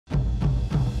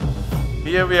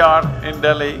Here we are in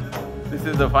Delhi. This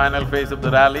is the final phase of the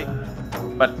rally,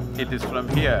 but it is from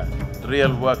here the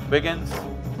real work begins.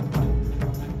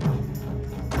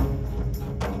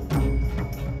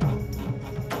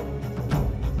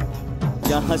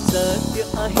 जहाँ सत्य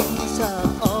अहिंसा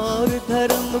और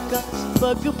धर्म का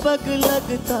पग पग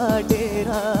लगता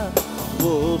डेरा,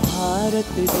 वो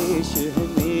भारत देश है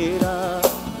मेरा,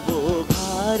 वो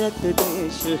भारत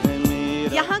देश है मेरा।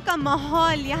 यहाँ का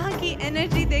माहौल, यहाँ की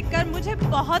एनर्जी देखकर मुझे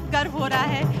बहुत गर्व हो रहा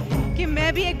है कि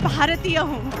मैं भी एक भारतीय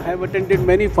हूँ। I have attended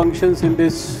many functions in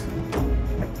this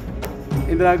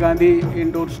Indira Gandhi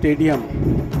Indoor Stadium,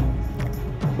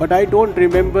 but I don't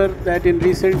remember that in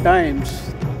recent times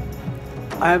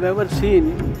I have ever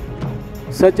seen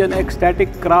such an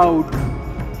ecstatic crowd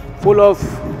full of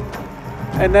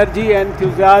energy and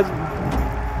enthusiasm.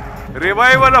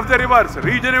 Revival of the rivers,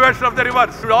 regeneration of the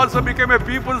rivers should also become a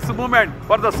people's movement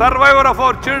for the survival of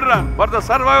our children, for the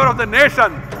survival of the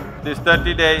nation. These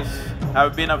 30 days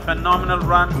have been a phenomenal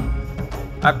run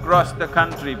across the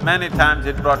country. Many times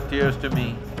it brought tears to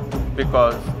me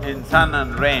because in sun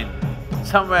and rain,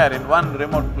 somewhere in one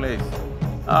remote place,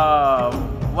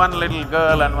 one little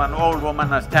girl and one old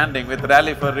woman are standing with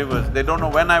Rally for Rivers. They don't know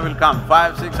when I will come.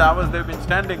 5–6 hours they've been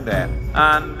standing there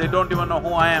and they don't even know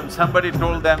who I am. Somebody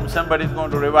told them somebody's going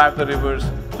to revive the rivers,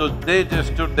 so they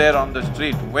just stood there on the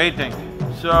street waiting.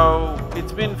 So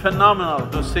it's been phenomenal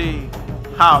to see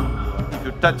how, if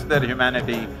you touch their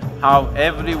humanity, how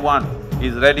everyone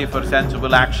is ready for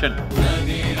sensible action.